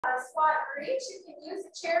squat reach. You can use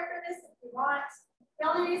a chair for this if you want. The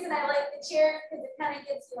only reason I like the chair is because it kind of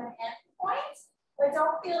gives you an end point, but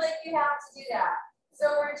don't feel like you have to do that.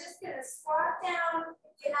 So we're just going to squat down.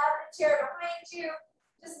 If you have the chair behind you,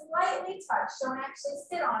 just lightly touch. Don't actually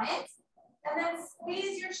sit on it. And then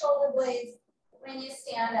squeeze your shoulder blades when you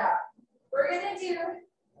stand up. We're going to do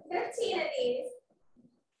 15 of these.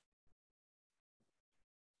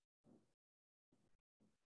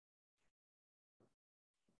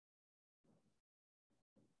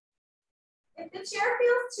 If the chair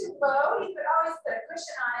feels too low, you could always put a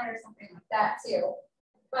cushion on it or something like that too.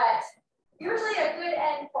 But usually a good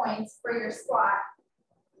end point for your squat.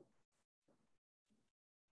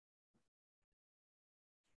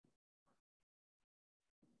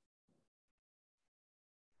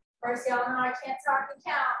 Of course, y'all know I can't talk and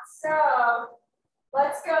count, so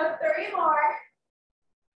let's go 3 more.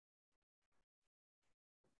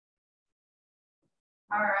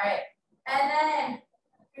 All right, and then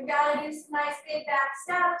you've got to do some nice big back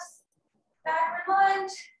steps, backward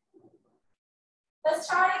lunge. Let's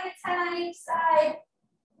try to get 10 on each side.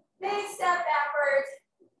 Big step backwards.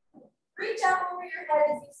 Reach up over your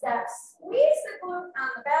head as you step. Squeeze the glute on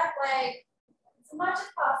the back leg as much as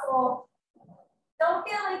possible. Don't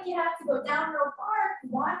feel like you have to go down real far. If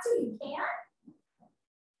you want to, you can.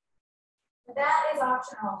 But that is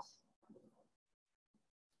optional.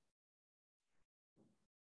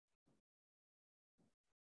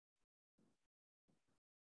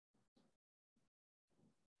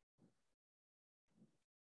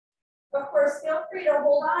 Of course, feel free to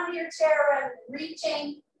hold on to your chair rather than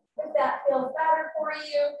reaching if that feels better for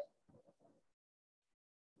you.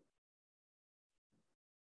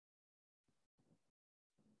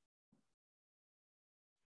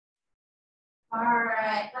 All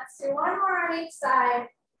right, let's do 1 more on each side.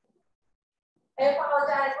 I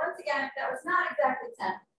apologize once again if that was not exactly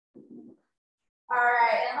 10. All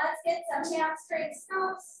right, and let's get some hamstring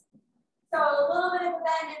scoops. So a little bit of a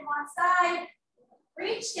bend in one side.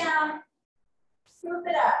 Reach down, scoop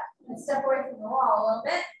it up, and step away from the wall a little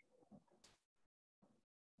bit.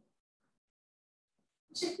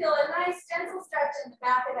 You should feel a nice gentle stretch in the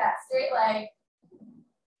back of that straight leg.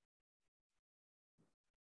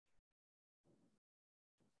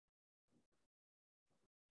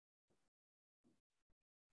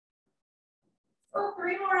 So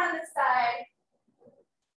 3 more on this side.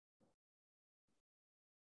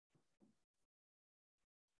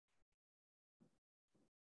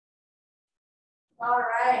 All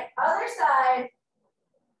right, other side.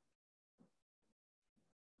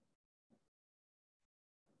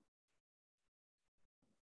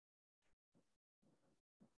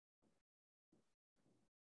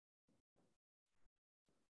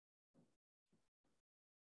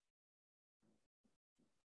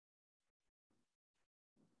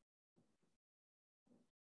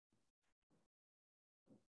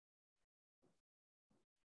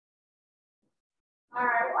 All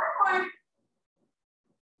right, 1 more.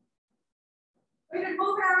 We've been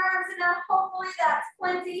moving our arms enough. Hopefully that's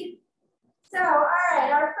plenty. So, all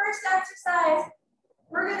right, our first exercise,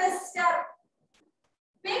 we're gonna step,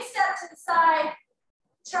 big step to the side,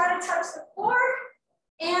 try to touch the floor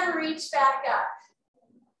and reach back up.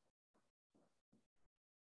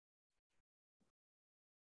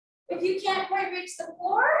 If you can't quite reach the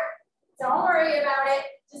floor, don't worry about it.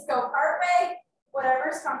 Just go part way,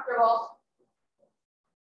 whatever's comfortable.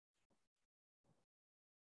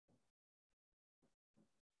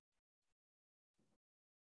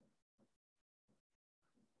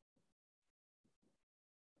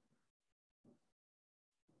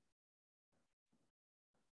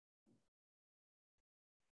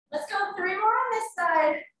 Let's go 3 more on this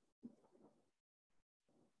side.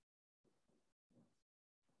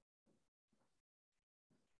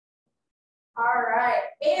 All right,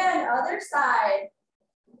 and other side.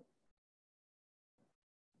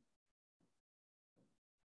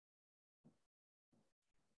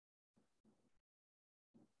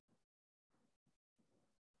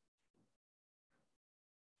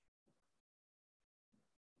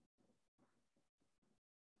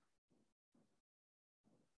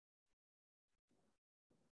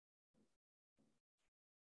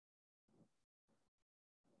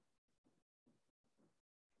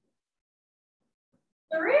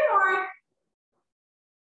 Three more.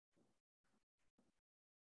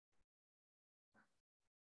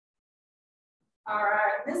 All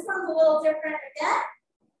right, this one's a little different again.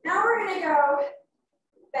 Now we're gonna go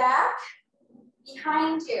back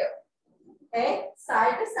behind you, okay?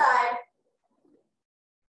 Side to side.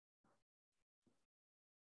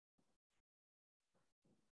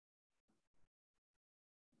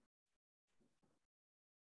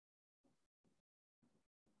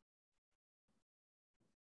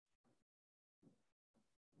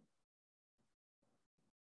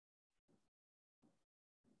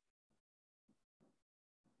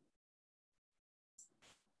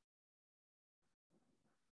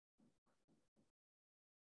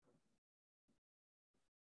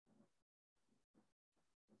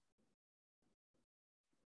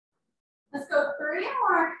 Let's go 3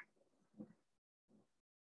 more.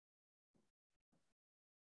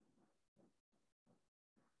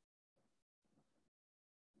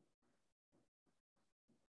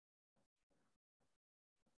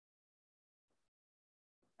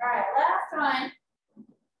 All right, last one.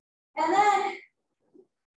 And then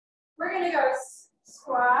we're gonna go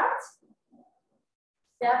squat,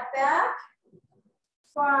 step back,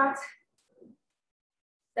 squat,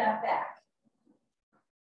 step back.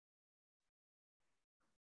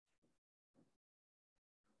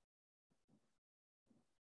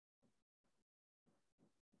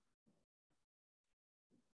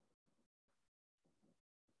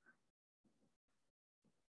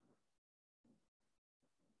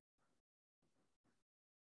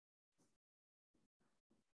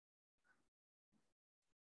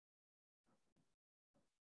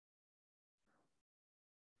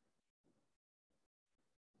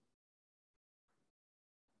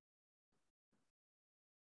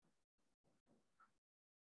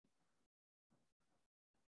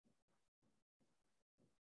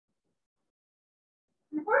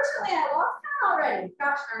 Unfortunately, I lost count already.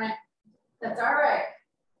 Gosh darn it. That's all right.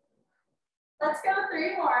 Let's go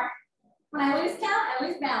 3 more. When I lose count, I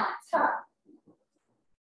lose balance. Huh.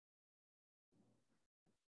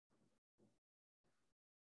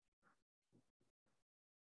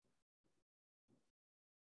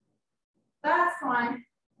 Last one.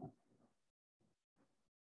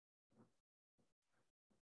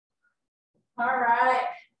 All right.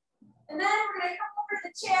 And then we're gonna come over to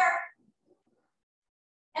the chair.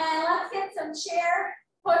 And let's get some chair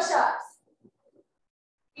push-ups.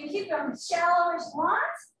 You can keep them as shallow as you want.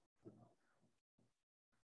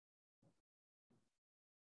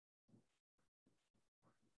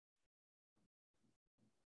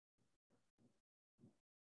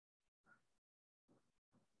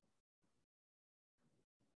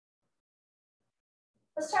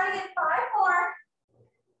 Let's try to get 5 more.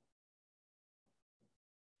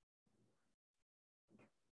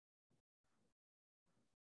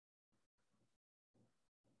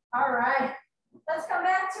 All right. Let's come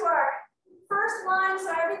back to our first line.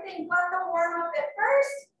 So everything but the warm up at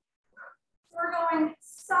first. We're going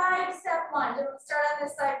side step lunge. Let's start on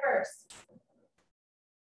this side first.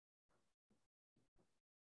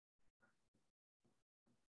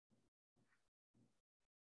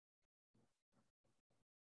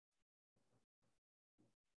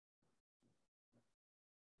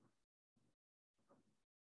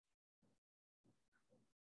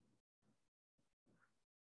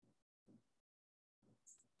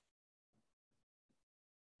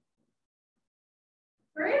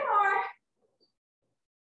 Three more.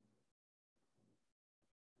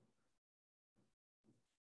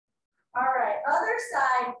 All right, other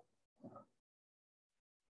side.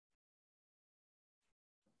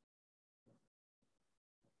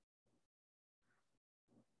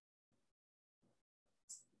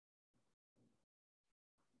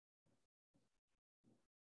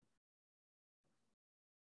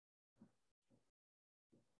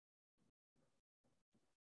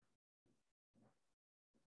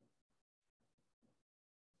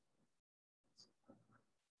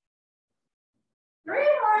 Three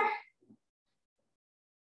more.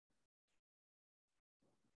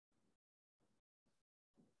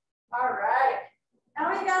 All right.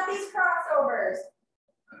 Now we got these crossovers.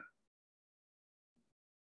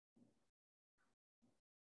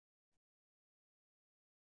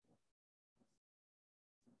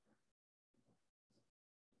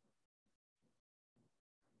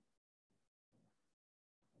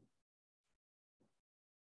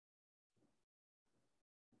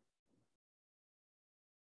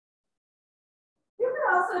 You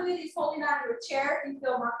can also do these holding onto a chair if you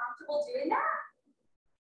feel more comfortable doing that.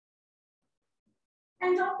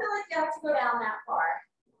 And don't feel like you have to go down that far.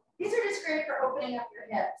 These are just great for opening up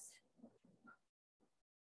your hips.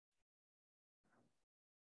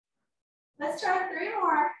 Let's try 3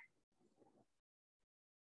 more.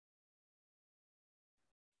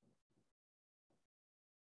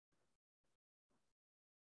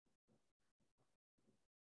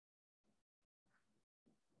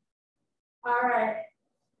 All right.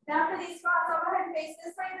 Now for these squats, I'll go ahead and face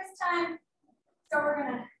this way this time. So we're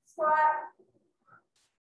gonna squat.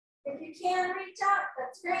 If you can reach up,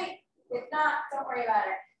 that's great. If not, don't worry about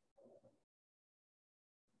it.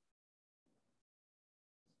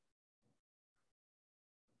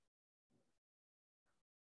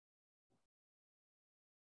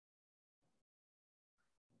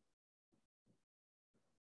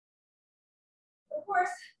 Of course,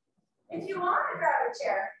 if you want to grab a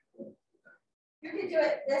chair, you can do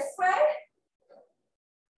it this way.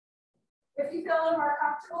 If you feel a little more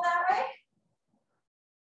comfortable that way,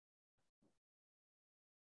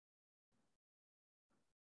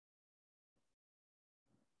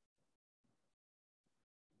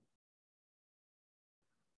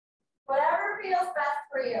 feels best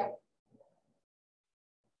for you.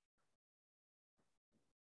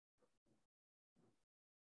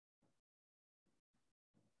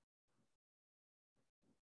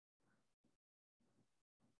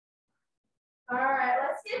 All right,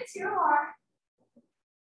 let's get 2 more.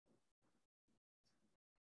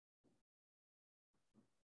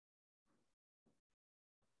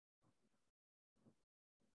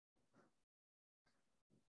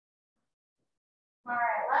 All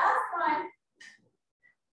right, last one.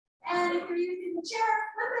 And if you're using the chair,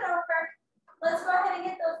 flip it over. Let's go ahead and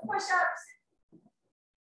get those push-ups.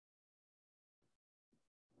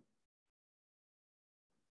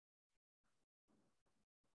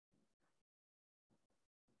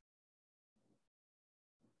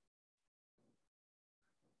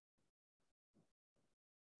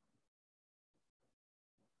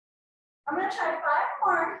 I'm gonna try 5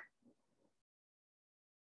 more.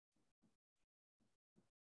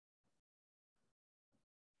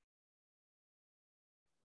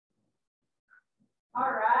 All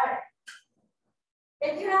right.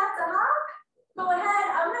 If you have to hop, go ahead.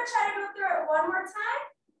 I'm gonna try to go through it one more time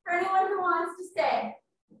for anyone who wants to stay.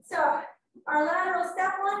 So our lateral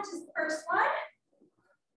step lunge is the first one.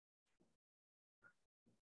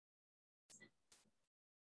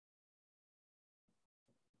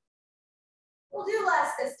 We'll do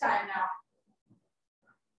less this time now.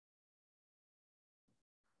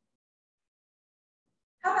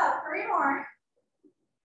 How about 3 more?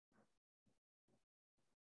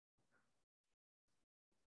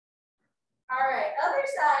 All right, other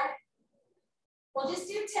side. We'll just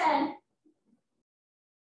do 10.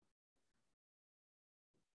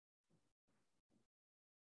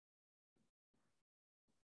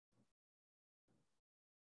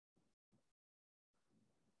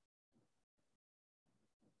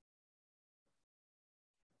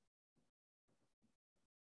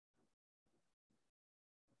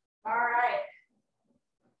 All right.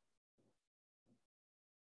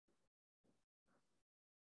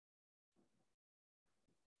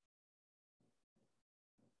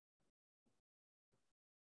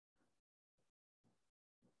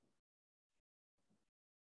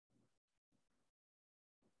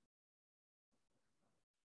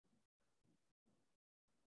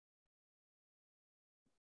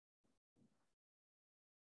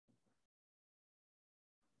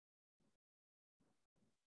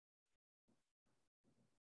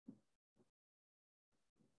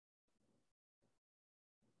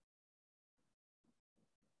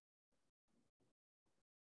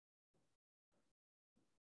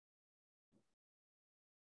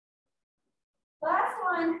 Last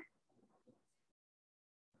one.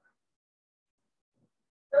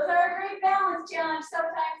 Those are a great balance challenge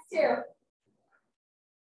sometimes too.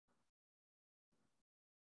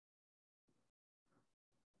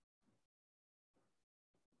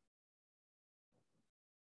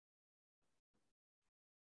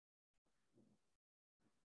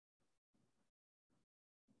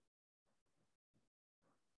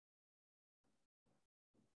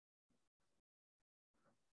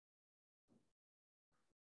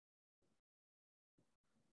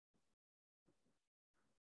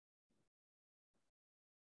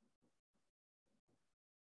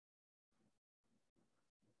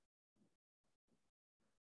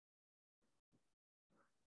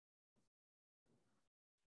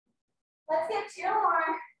 Let's get 2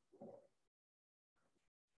 more.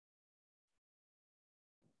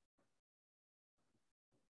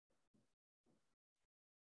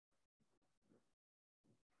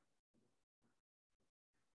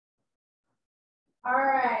 All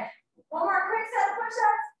right, one more quick set of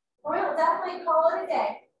push-ups, or we'll definitely call it a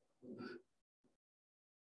day.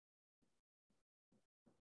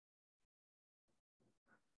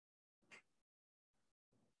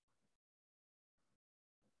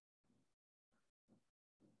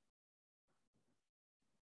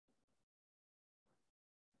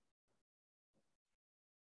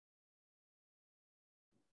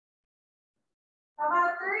 How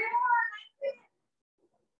about 3 more?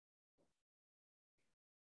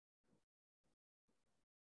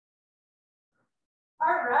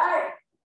 All right.